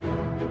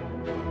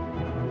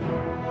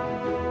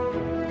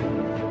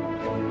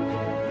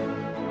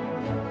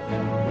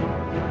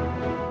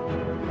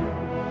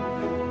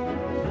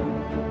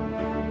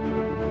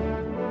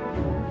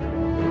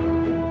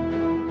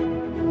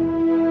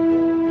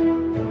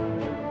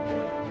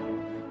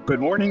Good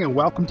morning and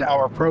welcome to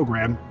our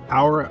program,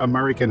 Our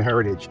American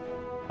Heritage.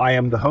 I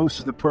am the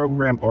host of the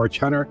program, Arch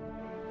Hunter,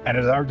 and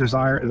it is our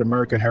desire at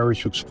American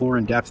Heritage to explore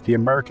in depth the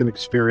American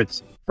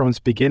experience from its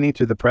beginning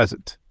to the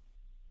present.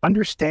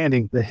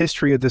 Understanding the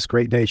history of this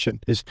great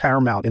nation is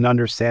paramount in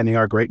understanding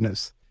our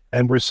greatness,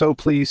 and we're so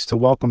pleased to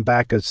welcome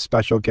back as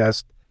special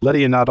guests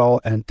Lydia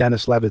Nuttall and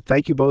Dennis Leavitt.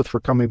 Thank you both for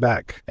coming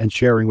back and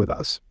sharing with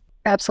us.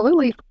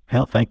 Absolutely.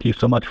 Well, thank you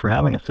so much for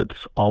having us.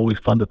 It's always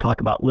fun to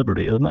talk about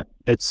liberty, isn't it?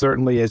 It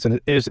certainly is, and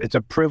it's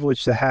a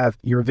privilege to have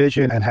your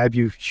vision and have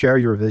you share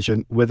your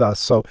vision with us.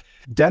 So,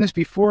 Dennis,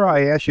 before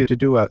I ask you to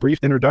do a brief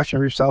introduction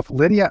of yourself,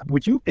 Lydia,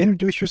 would you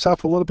introduce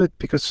yourself a little bit,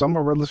 because some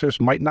of our listeners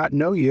might not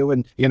know you,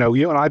 and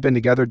you and I have been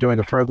together doing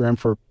a program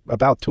for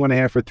about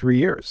 2.5 or 3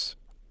 years.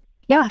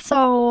 Yeah,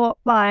 so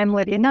I'm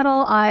Lydia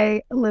Nuttall.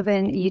 I live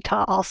in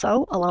Utah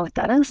also, along with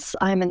Dennis.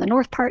 I'm in the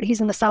north part,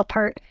 he's in the south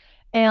part.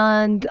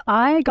 And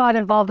I got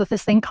involved with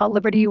this thing called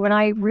Liberty when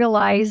I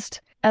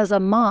realized as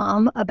a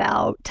mom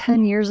about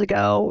 10 years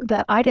ago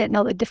that I didn't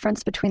know the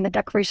difference between the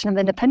Declaration of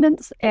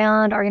Independence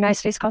and our United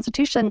States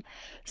Constitution.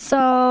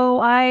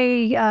 So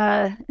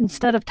I,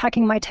 instead of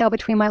tucking my tail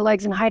between my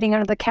legs and hiding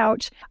under the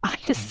couch, I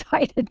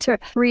decided to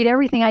read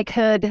everything I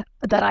could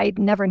that I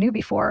never knew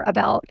before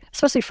about,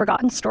 especially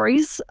forgotten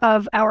stories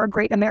of our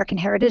great American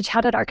heritage.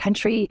 How did our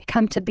country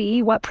come to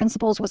be? What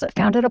principles was it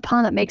founded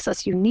upon that makes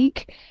us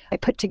unique? I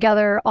put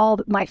together all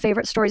my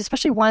favorite stories,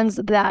 especially ones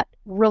that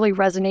really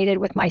resonated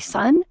with my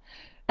son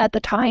at the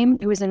time,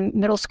 who was in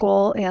middle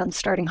school and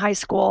starting high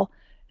school,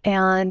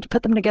 and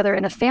put them together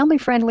in a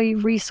family-friendly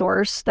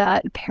resource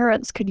that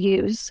parents could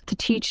use to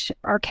teach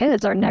our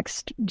kids, our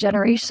next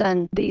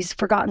generation, these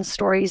forgotten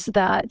stories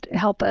that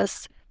help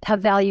us have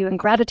value and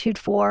gratitude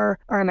for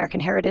our American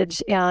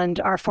heritage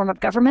and our form of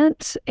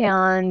government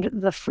and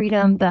the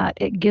freedom that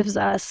it gives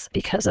us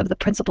because of the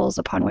principles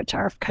upon which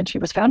our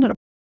country was founded.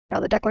 Now,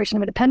 the Declaration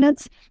of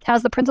Independence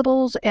has the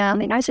principles, and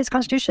the United States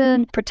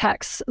Constitution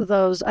protects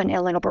those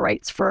unalienable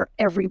rights for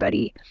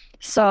everybody.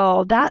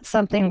 So that's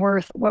something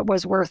worth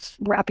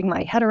wrapping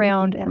my head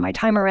around and my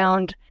time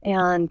around.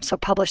 And so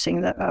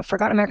publishing the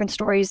Forgotten American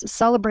Stories,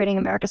 Celebrating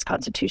America's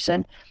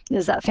Constitution,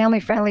 is that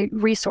family-friendly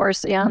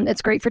resource, and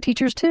it's great for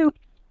teachers too.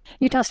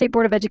 Utah State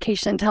Board of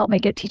Education to help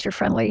make it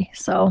teacher-friendly.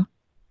 So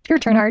your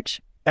turn, Arch.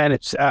 And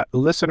it's,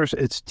 listeners,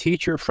 it's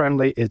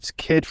teacher-friendly, it's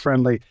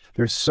kid-friendly.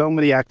 There's so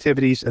many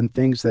activities and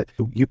things that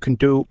you can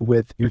do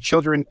with your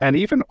children and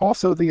even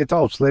also the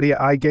adults. Lydia,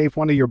 I gave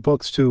one of your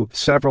books to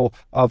several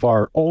of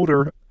our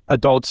older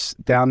adults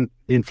down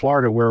in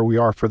Florida where we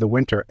are for the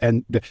winter,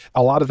 and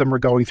a lot of them are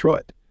going through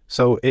it.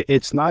 So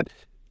it's not,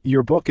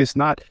 your book is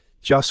not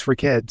just for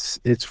kids,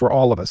 it's for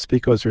all of us,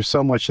 because there's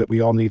so much that we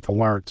all need to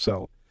learn.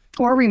 So,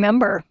 or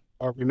remember.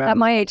 At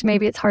my age,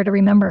 maybe it's hard to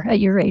remember. At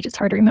your age, it's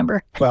hard to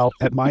remember. Well,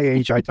 at my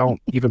age, I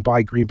don't even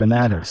buy green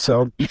bananas.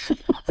 So,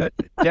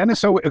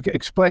 Dennis, so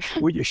explain,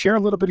 would you share a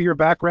little bit of your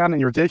background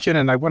and your vision?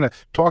 And I want to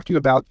talk to you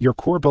about your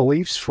core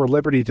beliefs for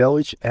Liberty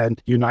Village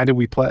and United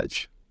We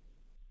Pledge.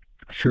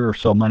 Sure.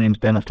 So my name's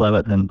Dennis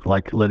Leavitt, and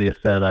like Lydia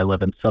said, I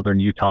live in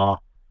southern Utah.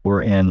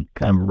 We're in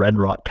kind of red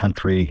rock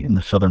country in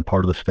the southern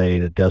part of the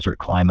state, a desert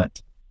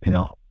climate,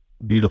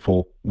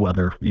 beautiful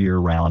weather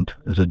year-round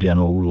is a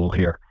general rule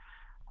here.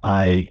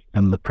 I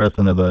am the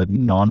president of a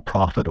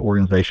nonprofit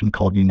organization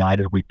called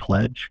United We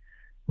Pledge.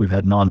 We've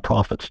had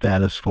nonprofit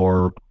status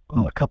for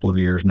a couple of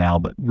years now,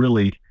 but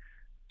really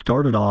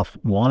started off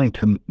wanting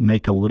to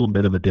make a little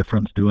bit of a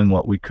difference, doing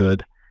what we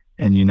could.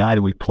 And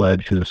United We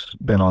Pledge has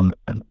been on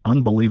an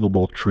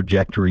unbelievable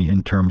trajectory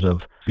in terms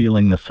of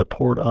feeling the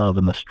support of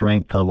and the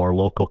strength of our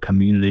local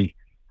community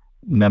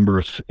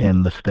members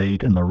in the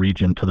state and the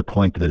region, to the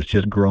point that it's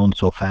just grown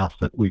so fast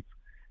that we've,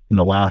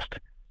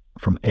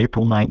 from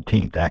April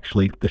 19th,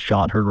 actually, the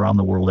shot heard around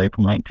the world,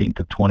 April 19th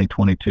of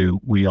 2022,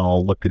 we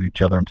all looked at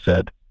each other and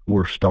said,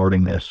 we're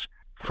starting this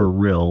for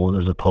real,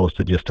 as opposed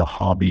to just a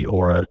hobby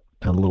or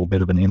a little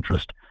bit of an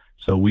interest.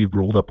 So we've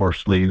rolled up our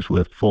sleeves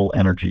with full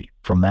energy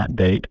from that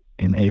date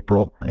in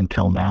April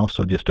until now,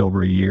 so just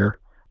over a year,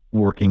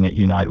 working at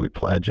United We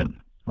Pledge. And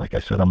like I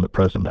said, I'm the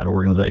president of that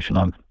organization.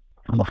 I'm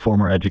a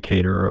former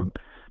educator. I've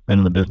been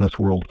in the business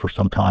world for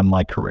some time in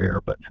my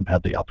career, but have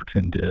had the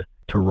opportunity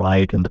to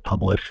write and to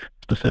publish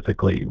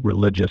specifically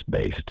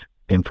religious-based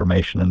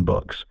information and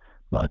books.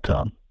 But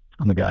I'm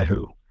a guy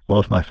who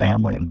loves my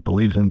family and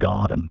believes in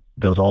God and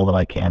does all that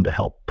I can to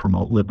help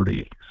promote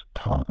liberty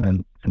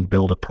and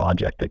build a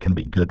project that can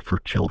be good for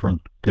children,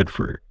 good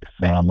for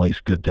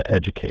families, good to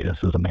educate us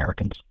as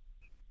Americans.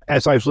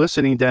 As I was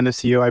listening,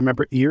 Dennis, to you, I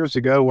remember years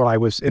ago when I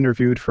was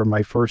interviewed for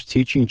my first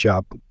teaching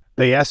job,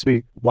 they asked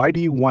me, why do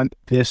you want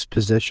this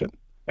position?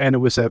 And it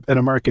was an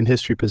American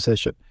history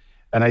position.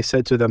 And I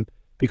said to them,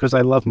 because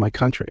I love my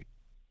country.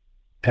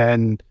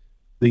 And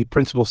the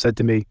principal said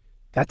to me,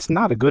 that's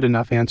not a good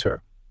enough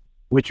answer,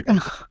 which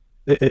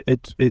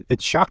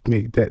it shocked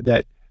me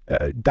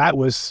that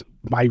was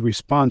my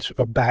response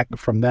back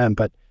from them.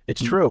 But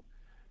it's true.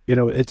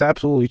 It's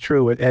absolutely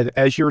true. And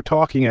as you're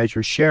talking, as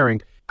you're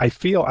sharing, I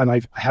feel, and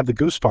I have the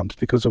goosebumps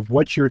because of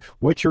what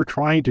you're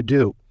trying to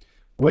do,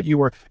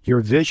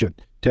 your vision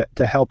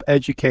to help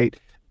educate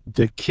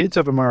the kids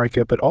of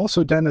America, but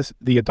also, Dennis,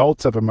 the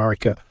adults of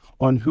America,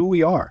 on who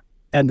we are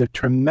and the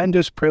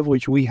tremendous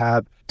privilege we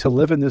have to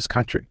live in this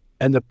country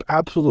and the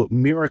absolute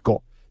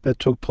miracle that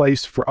took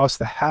place for us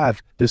to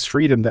have this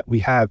freedom that we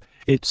have.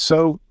 It's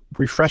so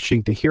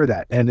refreshing to hear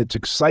that, and it's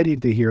exciting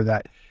to hear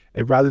that,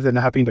 rather than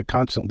having to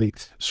constantly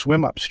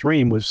swim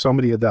upstream with so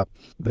many of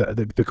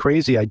the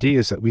crazy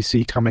ideas that we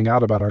see coming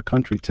out about our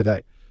country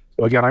today.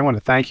 So again, I want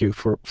to thank you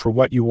for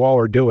what you all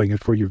are doing and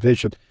for your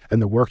vision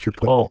and the work you're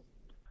putting. Well,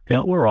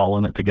 yeah, we're all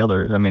in it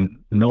together. I mean,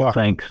 no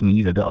thanks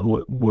needed.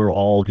 We're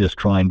all just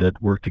trying to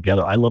work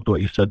together. I loved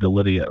what you said to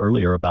Lydia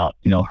earlier about,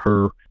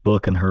 her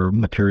book and her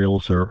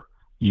materials are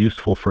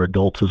useful for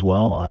adults as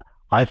well.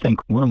 I think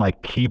one of my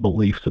key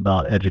beliefs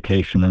about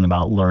education and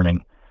about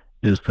learning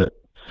is that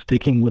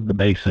sticking with the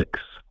basics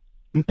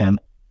and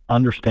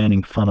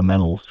understanding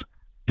fundamentals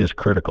is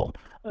critical.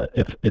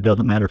 If it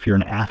doesn't matter if you're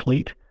an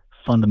athlete,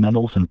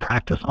 fundamentals and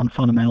practice on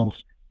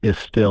fundamentals is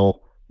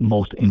still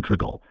most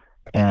integral.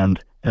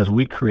 And as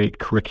we create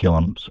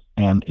curriculums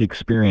and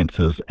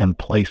experiences and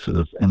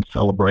places and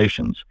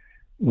celebrations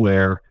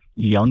where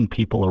young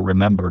people are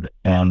remembered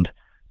and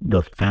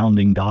the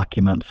founding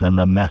documents and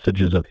the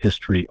messages of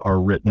history are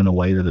written in a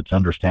way that it's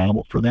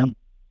understandable for them,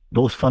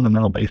 those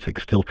fundamental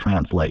basics still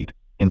translate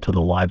into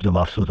the lives of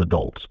us as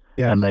adults.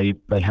 Yeah. And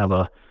they have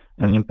an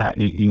impact.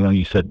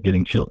 You said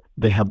getting children.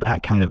 They have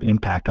that kind of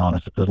impact on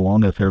us as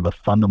long as they're the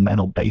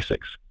fundamental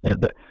basics.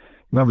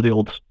 Remember the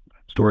old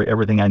story,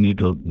 everything I need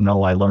to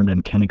know I learned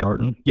in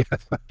kindergarten? Yes,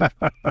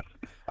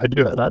 I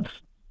do.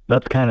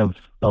 That's kind of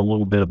a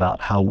little bit about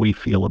how we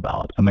feel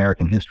about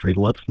American history.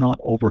 Let's not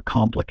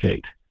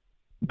overcomplicate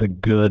the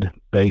good,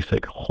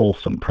 basic,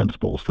 wholesome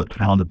principles that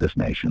founded this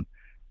nation.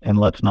 And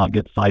let's not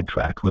get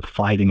sidetracked with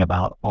fighting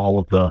about all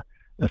of the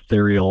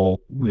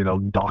ethereal,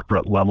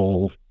 doctorate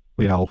level,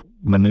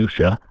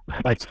 minutia.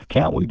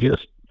 Can't we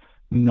just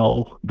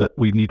know that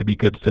we need to be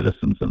good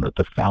citizens and that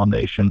the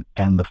foundation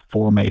and the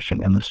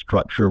formation and the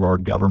structure of our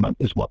government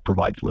is what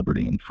provides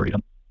liberty and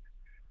freedom?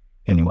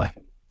 Anyway.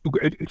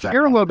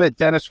 Share a little bit,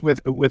 Dennis,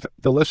 with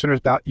the listeners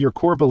about your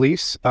core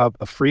beliefs of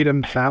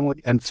freedom,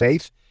 family, and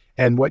faith,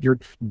 and what you're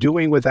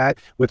doing with that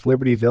with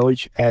Liberty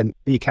Village and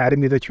the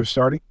academy that you're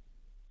starting.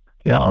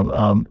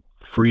 Yeah,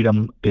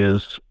 freedom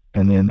is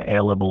an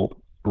inalienable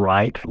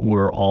right.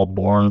 We're all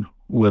born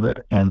with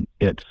it, and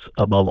it's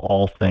above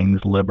all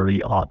things,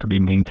 liberty ought to be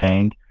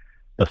maintained.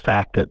 The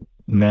fact that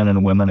men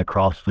and women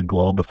across the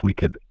globe, if we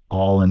could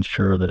all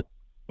ensure that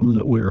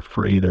we're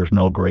free, there's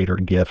no greater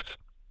gift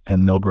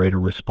and no greater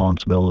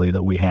responsibility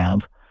that we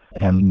have,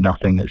 and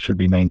nothing that should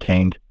be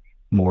maintained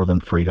more than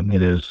freedom.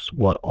 It is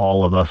what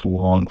all of us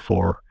long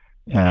for,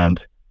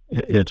 and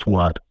it's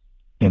what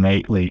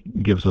innately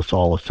gives us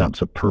all a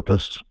sense of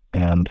purpose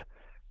and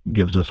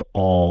gives us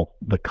all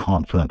the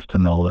confidence to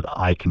know that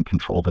I can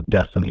control the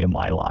destiny of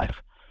my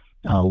life.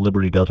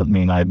 Liberty doesn't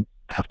mean I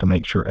have to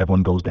make sure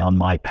everyone goes down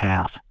my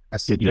path.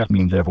 It just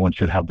means everyone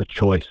should have the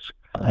choice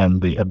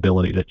and the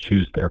ability to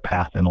choose their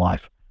path in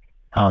life.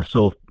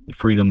 So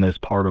freedom is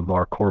part of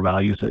our core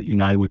values at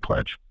United We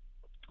Pledge.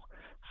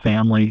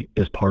 Family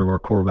is part of our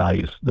core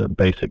values. The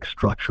basic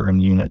structure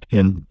and unit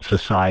in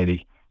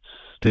society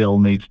still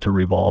needs to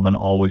revolve and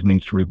always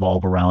needs to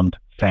revolve around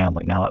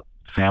family. Now,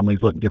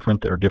 families look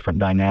different. There are different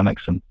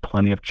dynamics and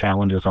plenty of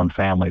challenges on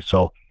families.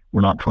 So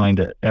we're not trying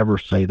to ever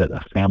say that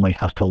a family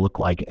has to look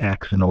like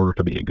X in order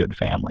to be a good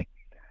family.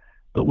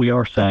 But we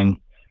are saying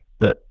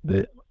that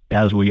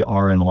as we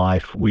are in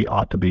life, we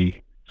ought to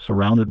be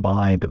surrounded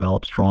by,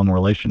 develop strong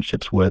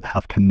relationships with,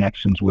 have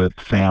connections with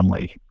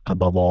family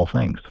above all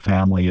things.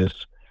 Family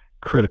is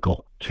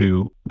critical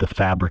to the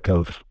fabric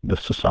of the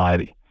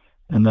society.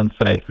 And then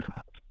faith.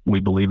 We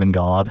believe in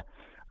God.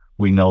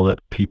 We know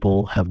that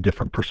people have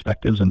different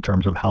perspectives in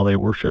terms of how they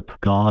worship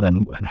God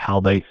and how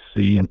they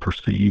see and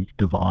perceive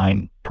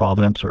divine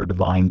providence or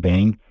divine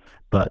being.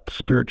 But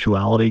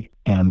spirituality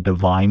and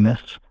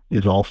divineness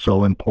is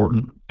also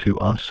important to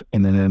us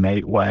in an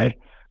innate way.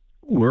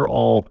 We're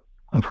all,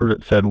 I've heard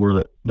it said,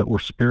 that we're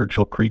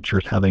spiritual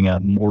creatures having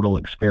a mortal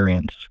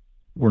experience.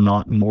 We're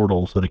not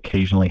mortals that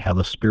occasionally have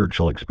a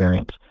spiritual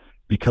experience.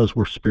 Because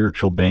we're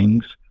spiritual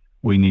beings,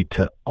 we need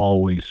to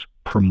always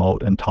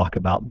promote and talk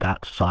about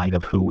that side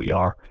of who we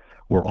are.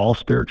 We're all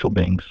spiritual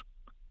beings,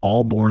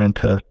 all born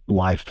into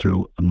life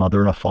through a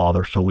mother and a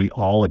father, so we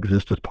all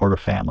exist as part of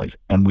families,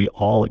 and we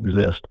all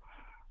exist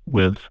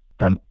with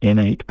an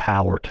innate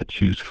power to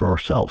choose for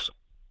ourselves.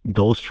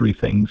 Those three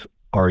things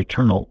are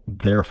eternal,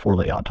 therefore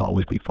they ought to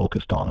always be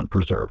focused on and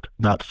preserved.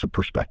 That's the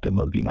perspective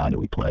of United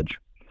We Pledge.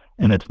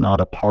 And it's not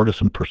a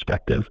partisan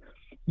perspective.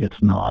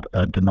 It's not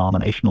a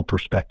denominational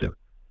perspective.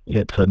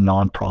 It's a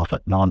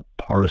non-profit,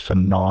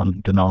 non-partisan,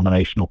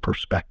 non-denominational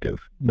perspective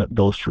that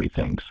those three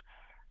things,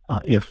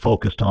 if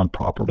focused on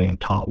properly and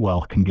taught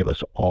well, can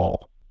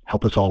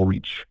help us all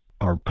reach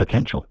our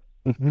potential.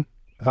 Mm-hmm.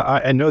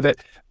 I know that,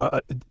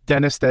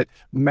 Dennis, that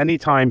many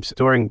times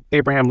during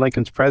Abraham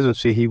Lincoln's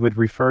presidency, he would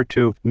refer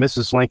to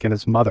Mrs. Lincoln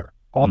as mother.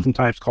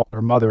 oftentimes called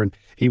her mother. And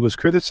he was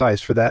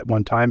criticized for that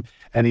one time.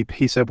 And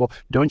he said, well,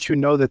 don't you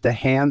know that the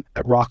hand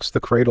that rocks the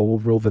cradle will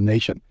rule the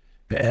nation?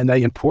 And the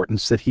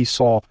importance that he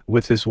saw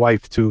with his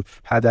wife to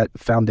have that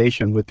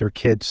foundation with their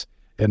kids,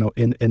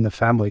 in the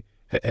family,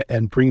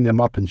 and bring them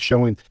up and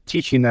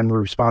teaching them the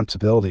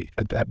responsibility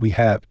that we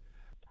have.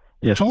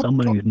 If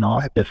somebody's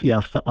not,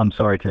 I'm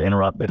sorry to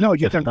interrupt, but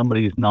if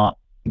somebody's not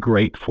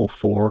grateful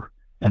for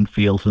and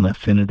feels an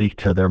affinity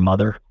to their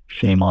mother,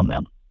 shame on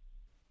them.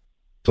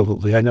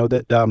 Absolutely. I know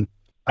that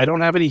I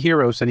don't have any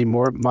heroes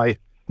anymore.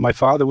 My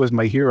father was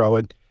my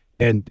hero,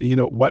 and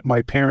what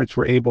my parents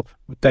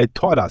they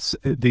taught us,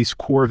 these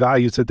core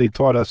values that they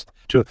taught us,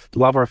 to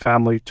love our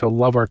family, to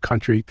love our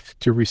country,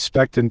 to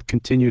respect and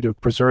continue to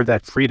preserve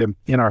that freedom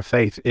in our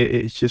faith.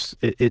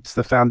 It's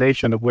the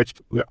foundation of which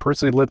I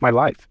personally live my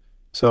life.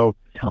 So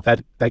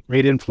that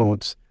great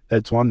influence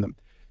that's on them.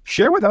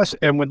 Share with us,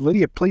 and with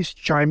Lydia, please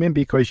chime in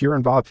because you're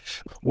involved.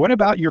 What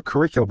about your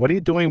curriculum? What are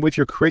you doing with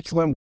your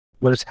curriculum?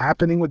 What is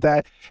happening with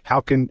that? How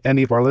can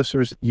any of our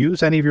listeners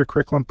use any of your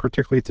curriculum,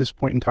 particularly at this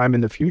point in time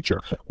in the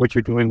future, what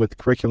you're doing with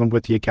curriculum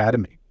with the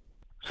Academy?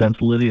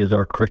 Since Lydia is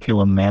our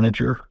curriculum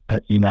manager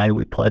at United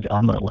We Pledge,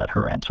 I'm going to let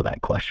her answer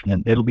that question.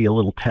 And it'll be a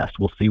little test.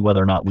 We'll see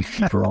whether or not we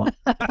keep her on,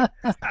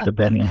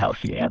 depending on how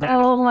she answers.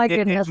 Oh, my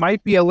goodness. It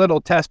might be a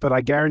little test, but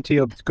I guarantee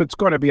it's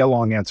going to be a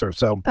long answer.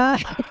 So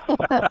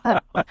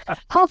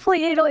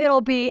hopefully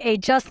it'll be a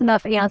just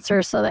enough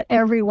answer so that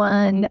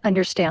everyone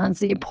understands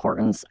the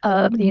importance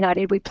of the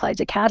United We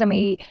Pledge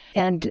Academy.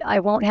 And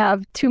I won't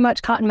have too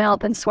much cotton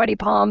mouth and sweaty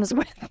palms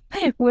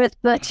with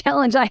the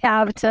challenge I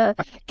have to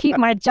keep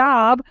my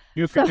job.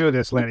 You can do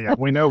this, Lydia.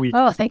 We know we.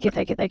 Oh, thank you.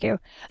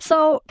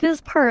 So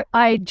this part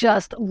I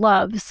just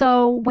love.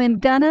 So when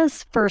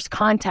Dennis first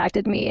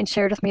contacted me and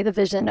shared with me the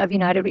vision of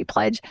United We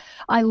Pledge,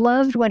 I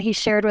loved when he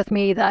shared with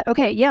me that,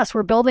 okay, yes,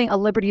 we're building a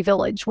Liberty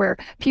Village where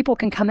people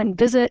can come and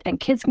visit, and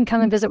kids can come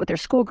and visit with their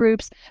school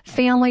groups.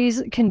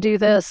 Families can do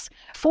this.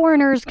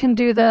 Foreigners can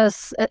do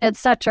this,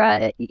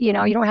 etc. You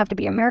don't have to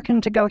be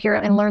American to go here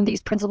and learn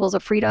these principles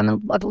of freedom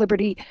and of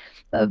liberty,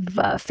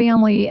 of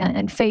family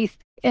and faith.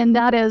 And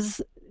that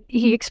is,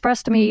 he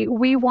expressed to me,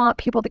 we want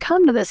people to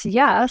come to this,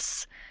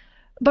 yes,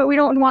 but we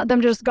don't want them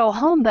to just go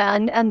home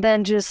and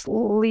then just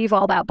leave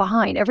all that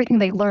behind. Everything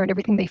they learned,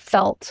 everything they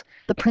felt,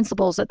 the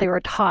principles that they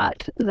were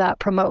taught that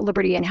promote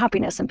liberty and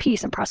happiness and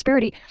peace and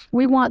prosperity.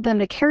 We want them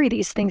to carry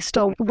these things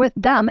still with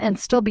them and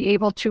still be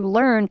able to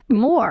learn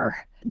more,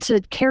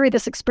 to carry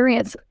this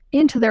experience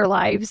into their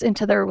lives,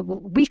 into their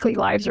weekly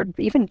lives, or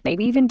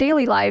maybe even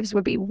daily lives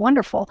would be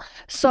wonderful.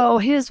 So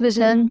his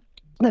vision,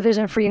 the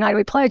vision for United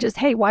We Pledge, is,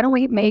 hey, why don't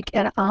we make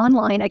an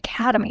online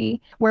academy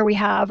where we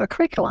have a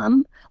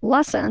curriculum,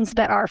 lessons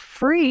that are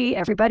free,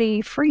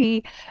 everybody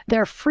free.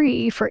 They're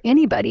free for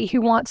anybody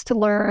who wants to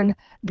learn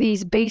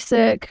these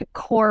basic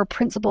core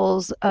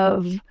principles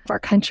of our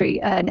country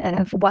and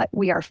of what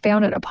we are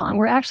founded upon.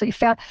 We're actually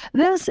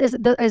this is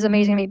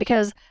amazing to me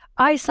because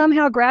I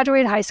somehow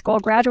graduated high school,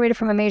 graduated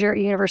from a major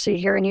university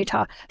here in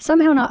Utah,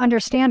 somehow not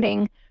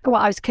understanding, well,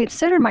 I was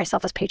considered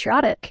myself as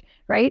patriotic,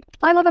 right?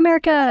 I love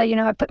America.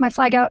 I put my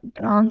flag out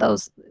on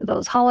those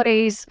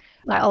holidays.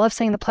 I love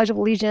saying the Pledge of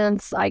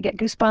Allegiance. I get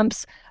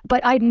goosebumps.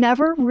 But I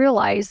never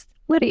realized,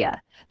 Lydia,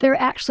 there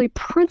are actually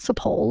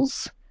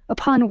principles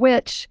upon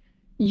which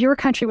your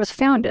country was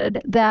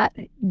founded that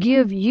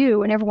give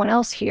you and everyone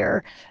else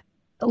here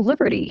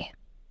liberty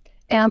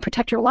and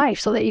protect your life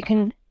so that you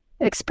can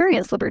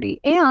experience liberty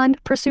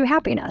and pursue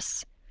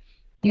happiness.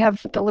 You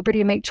have the liberty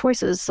to make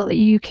choices so that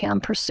you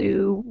can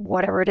pursue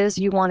whatever it is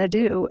you want to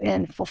do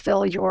and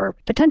fulfill your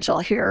potential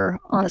here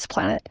on this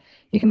planet.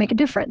 You can make a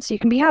difference. You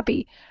can be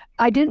happy.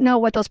 I didn't know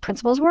what those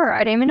principles were. I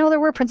didn't even know there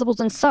were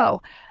principles. And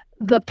so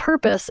the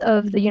purpose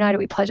of the United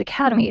We Pledge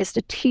Academy is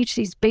to teach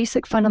these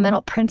basic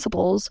fundamental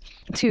principles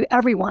to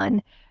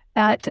everyone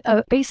at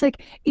a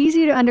basic,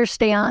 easy to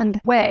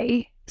understand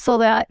way so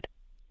that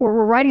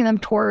we're writing them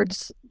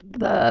towards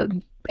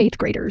the 8th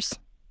graders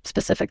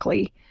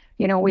specifically.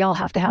 We all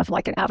have to have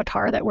like an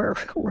avatar that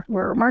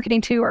we're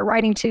marketing to or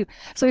writing to.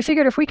 So we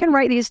figured if we can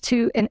write these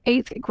to an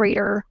 8th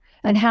grader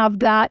and have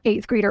that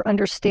 8th grader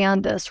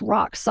understand this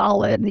rock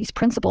solid, these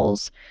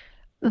principles,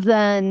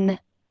 then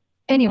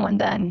anyone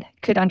then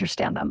could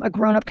understand them. A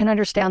grown-up can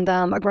understand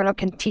them. A grown-up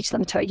can teach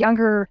them to a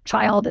younger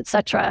child,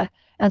 etc.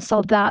 And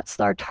so that's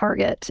our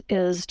target,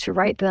 is to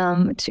write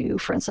them to,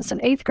 for instance, an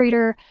 8th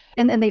grader,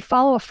 and then they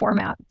follow a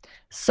format.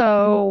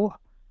 So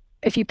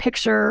if you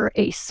picture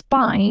a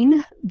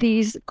spine,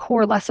 these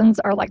core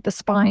lessons are like the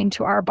spine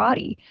to our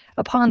body.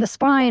 Upon the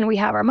spine, we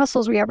have our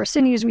muscles, we have our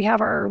sinews, we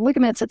have our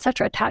ligaments,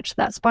 etc., attached to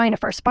that spine.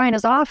 If our spine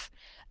is off,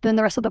 then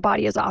the rest of the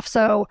body is off.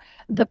 So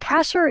the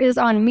pressure is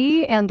on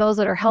me and those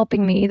that are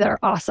helping me that are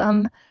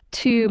awesome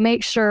to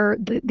make sure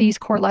that these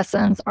core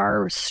lessons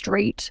are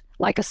straight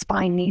like a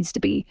spine needs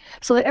to be,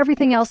 so that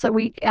everything else that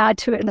we add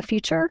to it in the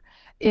future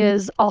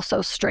is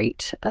also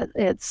straight.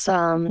 It's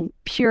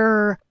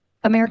pure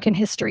American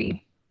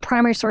history,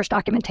 primary source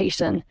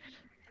documentation.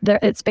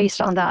 It's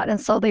based on that. And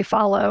so they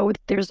follow,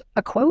 there's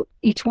a quote.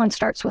 Each one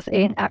starts with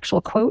an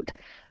actual quote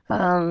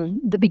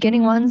The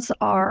beginning ones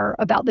are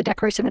about the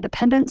Declaration of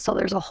Independence. So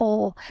there's a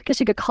whole, I guess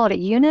you could call it a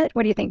unit.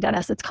 What do you think,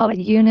 Dennis? It's called a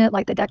unit,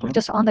 like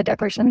just on the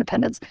Declaration of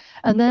Independence.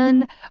 And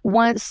then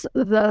once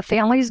the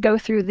families go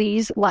through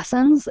these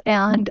lessons,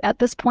 and at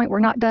this point, we're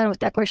not done with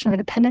Declaration of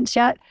Independence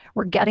yet.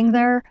 We're getting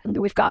there.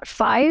 We've got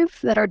 5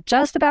 that are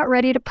just about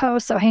ready to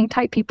post. So hang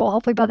tight, people.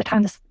 Hopefully by the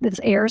time this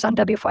airs on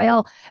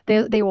WFYL,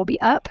 they will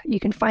be up. You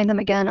can find them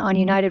again on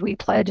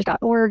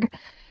unitedwepledge.org.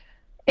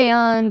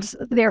 And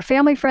they're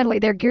family friendly.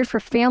 They're geared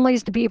for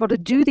families to be able to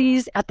do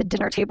these at the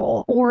dinner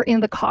table or in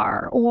the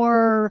car,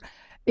 or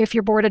if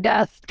you're bored to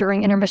death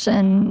during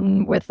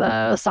intermission with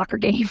a soccer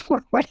game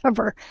or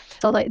whatever.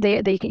 So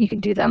you can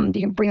do them.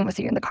 You can bring them with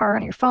you in the car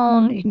on your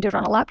phone. You can do it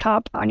on a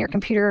laptop, on your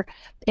computer.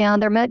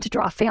 And they're meant to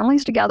draw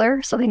families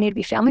together. So they need to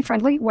be family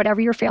friendly,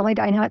 whatever your family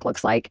dynamic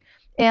looks like.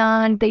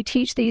 And they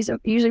teach these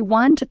usually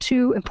 1 to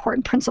 2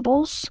 important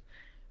principles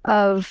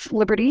of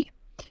liberty.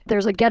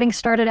 There's a getting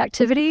started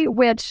activity,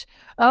 which,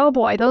 oh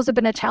boy, those have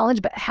been a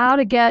challenge, but how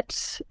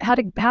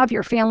to have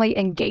your family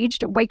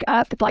engaged, wake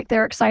up like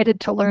they're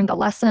excited to learn the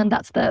lesson.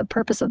 That's the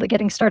purpose of the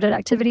getting started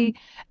activity.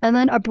 And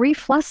then a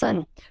brief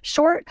lesson.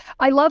 Short.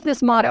 I love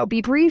this motto: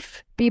 be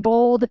brief, be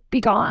bold,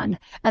 be gone.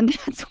 And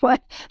that's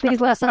what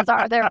these lessons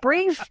are. They're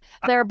brief,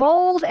 they're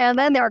bold, and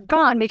then they're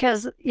gone,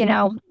 because,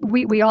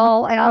 we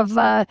all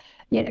have,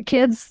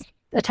 kids,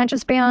 attention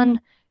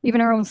span, even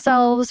our own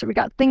selves. We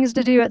got things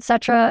to do,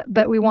 etc.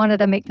 But we wanted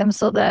to make them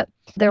so that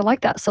they're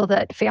like that, so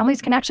that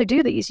families can actually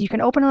do these. You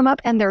can open them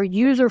up and they're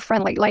user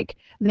friendly. Like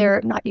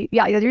they're not,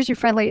 they're user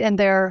friendly, and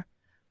they're,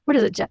 what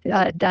is it,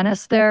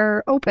 Dennis?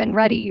 They're open,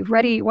 ready.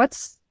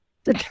 What's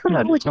the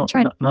terminology?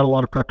 Not a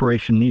lot of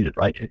preparation needed,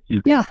 right?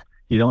 You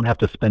don't have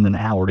to spend an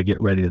hour to get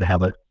ready to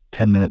have a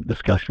 10-minute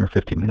discussion or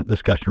 15-minute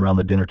discussion around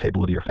the dinner table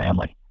with your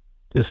family.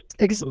 Just,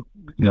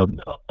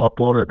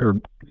 upload it,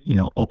 or,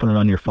 open it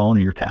on your phone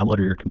or your tablet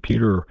or your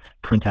computer, or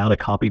print out a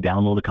copy,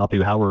 download a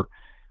copy, however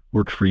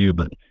works for you.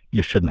 But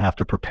you shouldn't have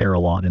to prepare a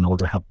lot in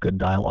order to have good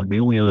dialogue. The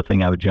only other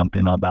thing I would jump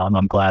in about, and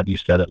I'm glad you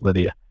said it,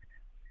 Lydia,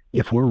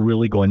 if we're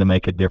really going to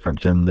make a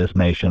difference in this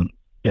nation,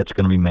 it's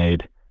going to be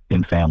made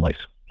in families.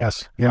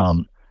 Yes.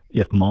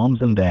 If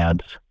moms and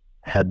dads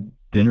had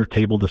dinner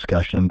table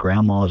discussion,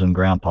 grandmas and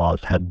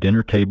grandpas had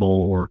dinner table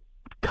or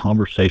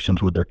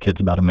conversations with their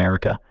kids about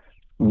America,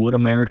 would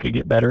America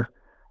get better?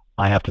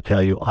 I have to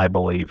tell you, I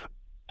believe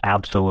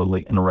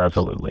absolutely and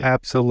resolutely.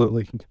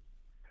 Absolutely.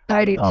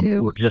 I do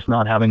too. We're just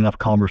not having enough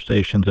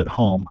conversations at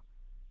home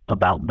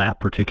about that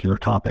particular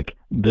topic.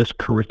 This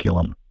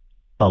curriculum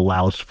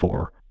allows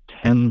for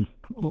 10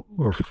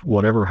 or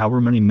whatever,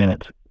 however many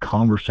minutes,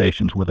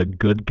 conversations with a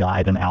good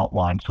guide and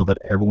outline, so that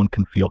everyone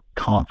can feel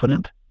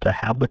confident to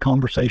have the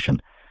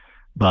conversation.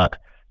 But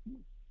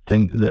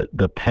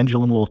the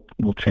pendulum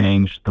will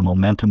change, the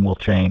momentum will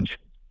change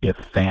if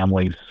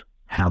families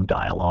have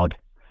dialogue,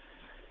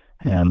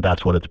 and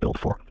that's what it's built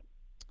for.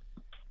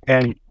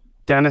 And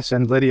Dennis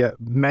and Lydia,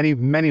 many,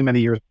 many, many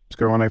years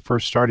ago, when I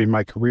first started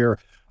my career,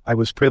 I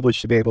was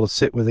privileged to be able to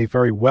sit with a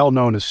very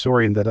well-known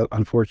historian that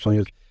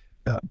unfortunately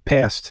has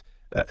passed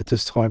at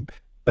this time.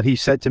 But he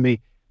said to me,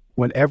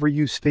 whenever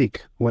you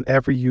speak,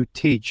 whenever you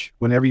teach,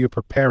 whenever you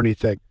prepare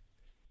anything,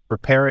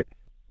 prepare it,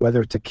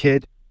 whether it's a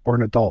kid or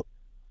an adult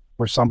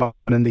or someone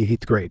in the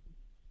 8th grade.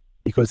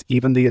 Because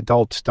even the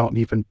adults don't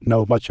even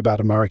know much about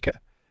America.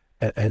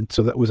 And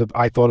so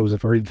I thought it was a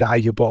very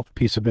valuable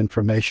piece of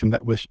information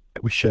that was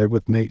shared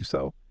with me.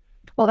 So,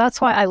 well,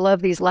 that's why I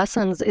love these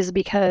lessons, is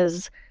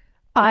because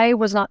I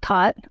was not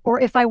taught, or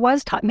if I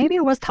was taught, maybe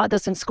I was taught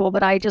this in school,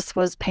 but I just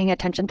was paying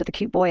attention to the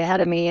cute boy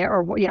ahead of me,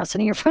 or,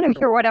 sitting in front of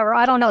me or whatever.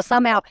 I don't know.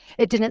 Somehow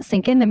it didn't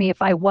sink into me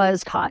if I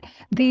was taught.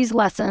 These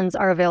lessons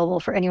are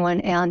available for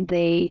anyone, and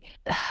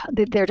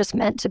they're just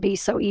meant to be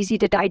so easy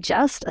to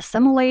digest,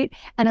 assimilate,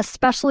 and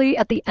especially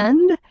at the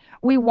end,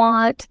 we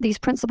want these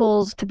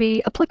principles to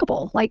be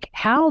applicable. Like,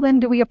 how then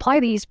do we apply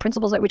these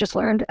principles that we just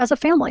learned as a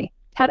family?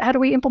 How do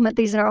we implement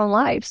these in our own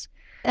lives?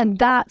 And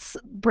that's,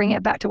 bring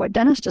it back to what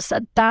Dennis just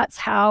said, that's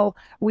how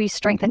we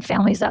strengthen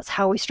families. That's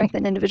how we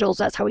strengthen individuals.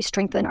 That's how we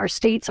strengthen our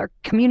states, our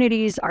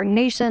communities, our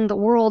nation, the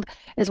world,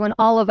 is when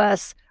all of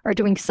us are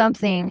doing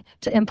something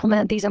to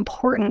implement these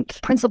important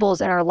principles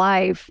in our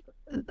lives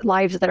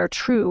that are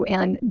true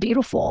and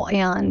beautiful.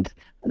 And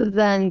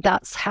then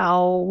that's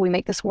how we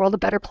make this world a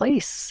better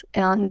place.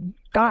 And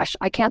gosh,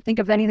 I can't think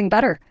of anything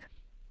better.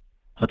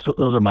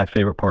 Those are my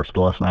favorite parts of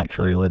the lesson,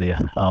 actually,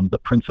 Lydia. The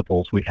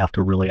principles, we have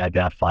to really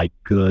identify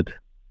good,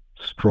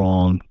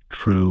 strong,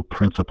 true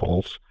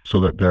principles, so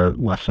that their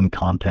lesson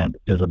content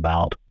is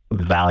about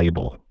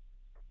valuable,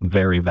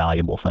 very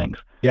valuable things.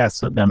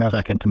 Yes. But then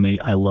second to me,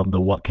 I love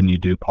the what can you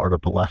do part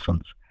of the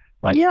lessons.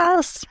 Like,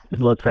 yes.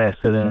 Let's say I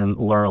sit in and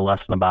learn a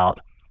lesson about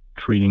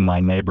treating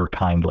my neighbor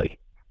kindly.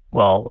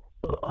 Well,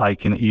 I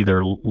can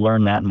either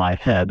learn that in my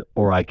head,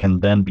 or I can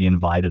then be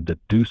invited to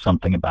do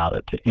something about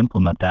it, to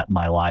implement that in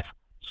my life,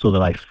 so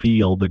that I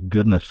feel the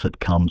goodness that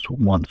comes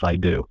once I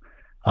do.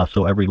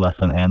 So every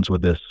lesson ends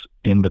with this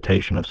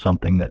invitation of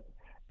something that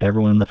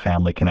everyone in the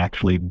family can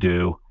actually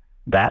do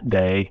that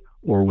day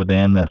or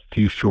within a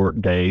few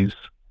short days,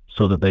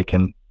 so that they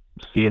can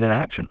see it in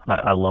action.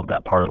 I love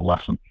that part of the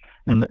lesson.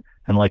 And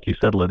like you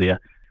said, Lydia,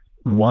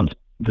 once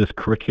this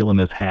curriculum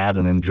is had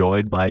and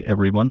enjoyed by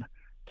everyone,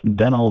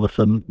 then all of a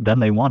sudden, then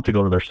they want to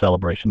go to their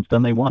celebrations.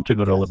 Then they want to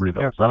go to Liberty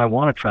Village. Then I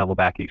want to travel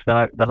back east.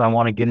 Then I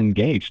want to get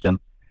engaged and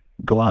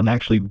go out and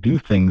actually do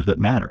things that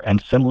matter.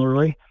 And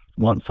similarly,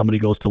 once somebody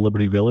goes to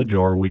Liberty Village,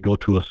 or we go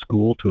to a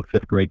school, to a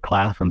 5th grade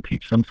class, and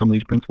teach them some of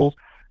these principles,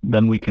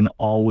 then we can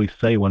always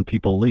say when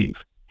people leave,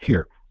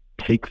 here,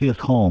 take this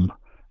home.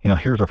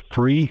 Here's a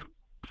free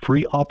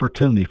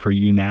opportunity for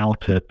you now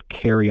to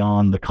carry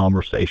on the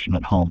conversation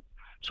at home.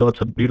 So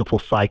it's a beautiful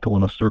cycle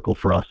and a circle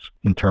for us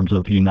in terms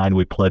of United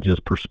We Pledge's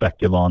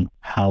perspective on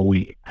how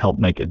we help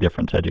make a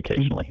difference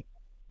educationally.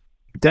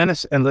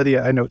 Dennis and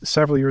Lydia, I know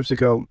several years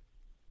ago,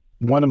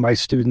 one of my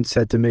students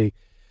said to me,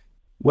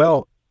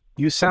 well,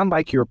 you sound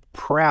like you're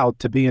proud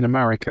to be an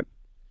American.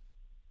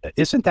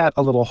 Isn't that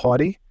a little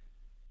haughty?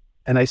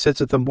 And I said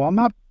to them, well, I'm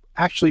not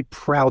actually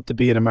proud to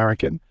be an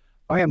American.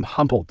 I am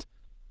humbled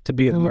to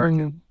be an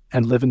American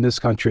and live in this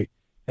country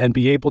and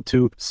be able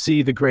to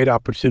see the great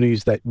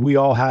opportunities that we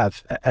all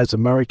have as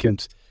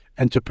Americans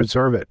and to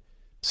preserve it.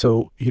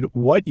 So,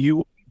 what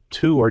you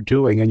two are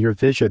doing and your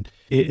vision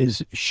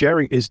is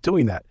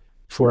doing that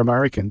for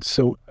Americans.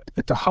 So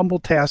it's a humble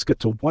task.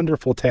 It's a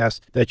wonderful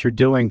task that you're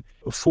doing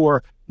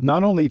for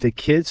not only the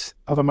kids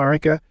of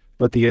America,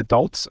 but the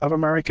adults of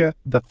America,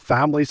 the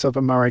families of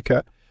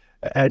America,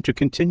 and to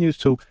continue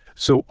so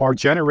our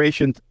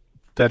generations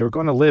that are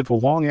going to live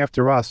long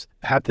after us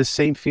have the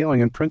same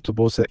feeling and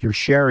principles that you're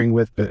sharing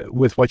with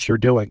what you're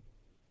doing.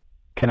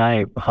 Can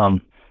I,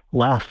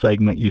 last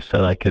segment you said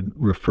I could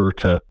refer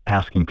to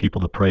asking people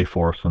to pray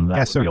for us, and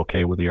that would be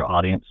okay with your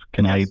audience.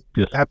 Can I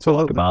just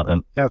talk about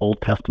an Old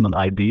Testament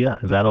idea?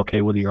 Is that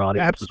okay with your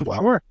audience? Absolutely.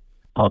 Sure.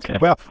 Okay.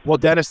 Well,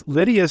 Dennis,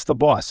 Lydia is the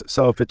boss.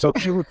 So if it's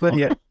okay with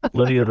Lydia.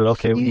 Lydia, is it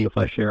okay with you if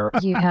I share?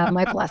 You have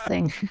my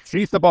blessing.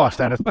 She's the boss,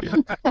 Dennis.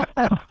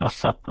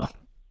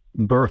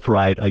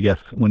 Birthright, I guess,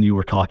 when you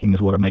were talking, is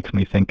what it makes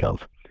me think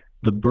of.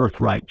 The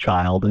birthright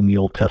child in the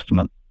Old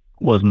Testament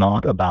was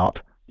not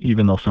about,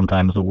 even though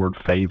sometimes the word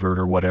favored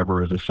or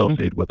whatever is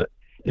associated with it,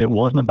 it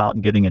wasn't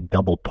about getting a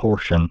double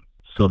portion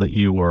so that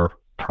you were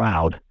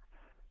proud.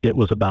 It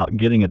was about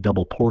getting a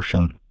double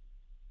portion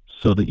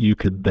so that you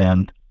could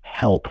then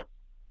help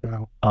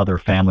other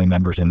family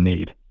members in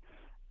need.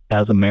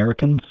 As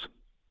Americans,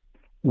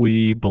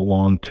 we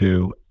belong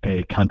to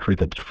a country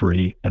that's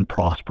free and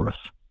prosperous.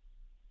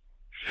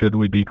 Should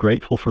we be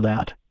grateful for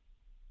that?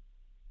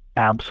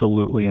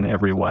 Absolutely, in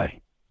every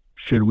way.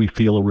 Should we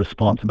feel a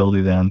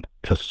responsibility then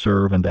to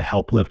serve and to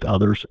help lift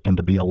others and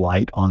to be a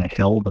light on a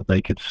hill that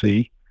they could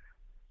see?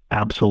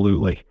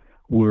 Absolutely.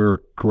 We're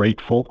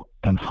grateful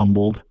and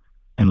humbled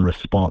and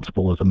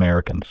responsible as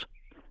Americans.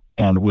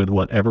 And with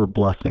whatever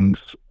blessings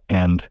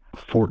and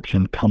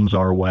fortune comes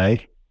our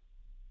way,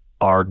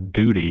 our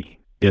duty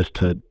is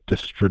to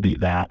distribute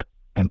that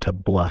and to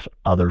bless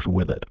others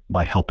with it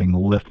by helping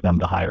lift them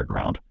to higher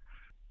ground.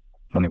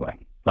 Anyway,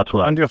 that's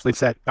what wonderfully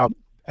said.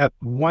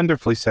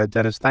 Wonderfully said,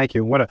 Dennis. Thank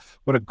you. What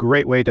a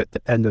great way to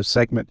end this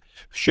segment.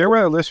 Share with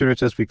our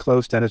listeners as we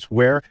close, Dennis,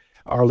 where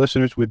our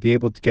listeners would be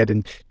able to get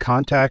in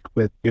contact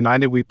with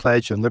United We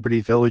Pledge and Liberty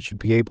Village and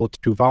be able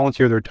to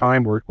volunteer their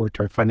time or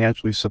to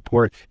financially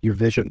support your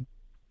vision.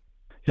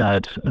 Yeah,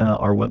 it's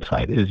our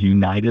website is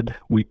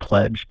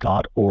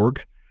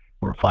unitedwepledge.org.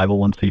 We're a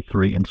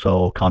 501c3, and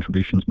so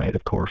contributions made,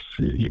 of course.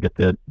 You get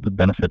the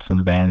benefits and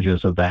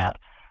advantages of that.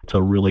 It's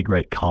a really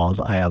great cause.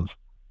 I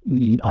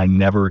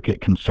never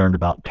get concerned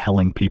about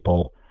telling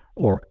people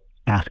or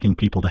asking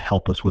people to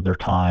help us with their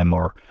time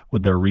or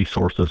with their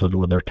resources or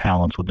with their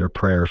talents, with their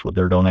prayers, with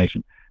their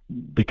donation,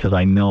 because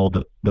I know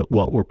that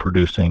what we're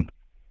producing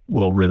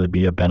will really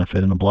be a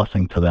benefit and a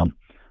blessing to them.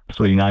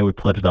 So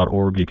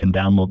unitedwepledge.org, you can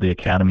download the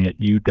Academy at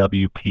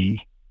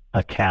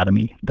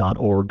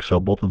uwpacademy.org. So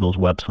both of those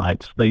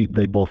websites,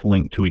 they both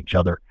link to each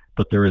other,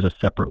 but there is a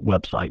separate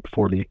website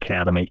for the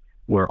Academy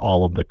where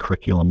all of the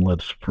curriculum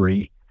lives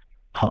free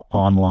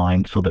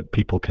online so that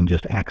people can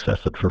just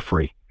access it for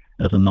free.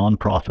 As a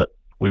nonprofit,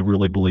 we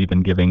really believe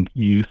in giving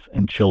youth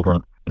and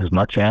children as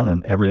much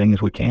and everything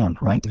as we can,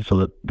 right?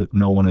 So that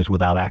no one is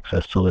without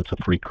access, so it's a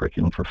free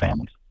curriculum for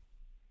families.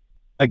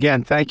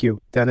 Again, thank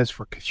you, Dennis,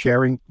 for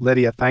sharing.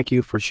 Lydia, thank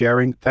you for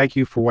sharing. Thank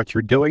you for what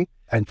you're doing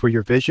and for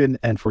your vision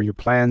and for your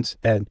plans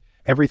and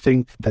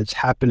everything that's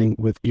happening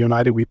with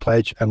United We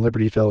Pledge and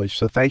Liberty Village.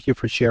 So thank you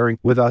for sharing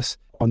with us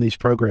on these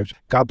programs.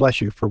 God bless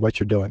you for what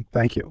you're doing.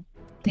 Thank you.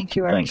 Thank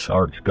you, Arch. Thanks,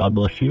 Arch. God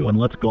bless you, and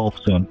let's golf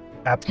soon.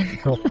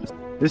 Absolutely.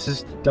 This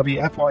is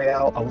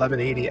WFYL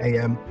 1180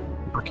 AM,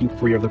 working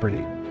for your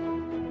liberty.